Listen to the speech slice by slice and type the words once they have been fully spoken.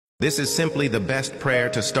This is simply the best prayer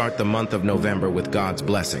to start the month of November with God's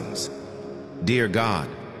blessings. Dear God,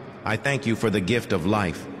 I thank you for the gift of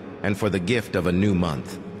life and for the gift of a new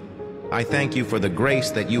month. I thank you for the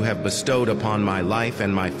grace that you have bestowed upon my life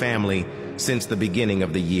and my family since the beginning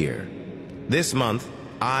of the year. This month,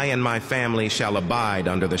 I and my family shall abide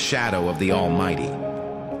under the shadow of the Almighty.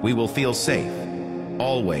 We will feel safe,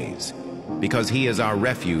 always, because He is our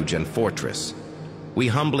refuge and fortress. We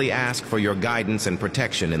humbly ask for your guidance and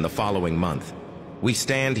protection in the following month. We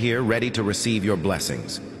stand here ready to receive your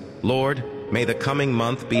blessings. Lord, may the coming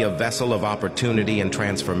month be a vessel of opportunity and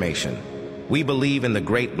transformation. We believe in the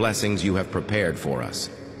great blessings you have prepared for us.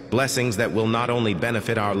 Blessings that will not only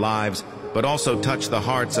benefit our lives, but also touch the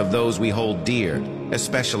hearts of those we hold dear,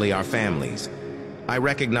 especially our families. I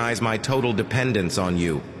recognize my total dependence on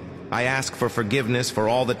you. I ask for forgiveness for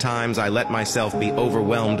all the times I let myself be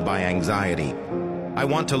overwhelmed by anxiety. I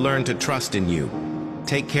want to learn to trust in you.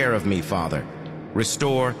 Take care of me, Father.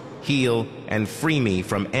 Restore, heal, and free me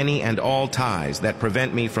from any and all ties that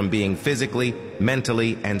prevent me from being physically,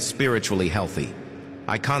 mentally, and spiritually healthy.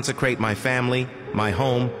 I consecrate my family, my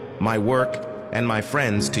home, my work, and my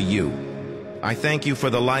friends to you. I thank you for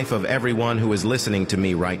the life of everyone who is listening to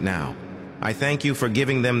me right now. I thank you for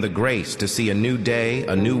giving them the grace to see a new day,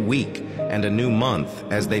 a new week, and a new month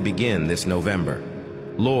as they begin this November.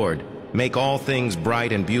 Lord, make all things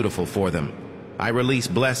bright and beautiful for them. I release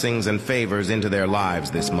blessings and favors into their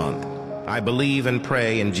lives this month. I believe and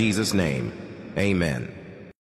pray in Jesus' name. Amen.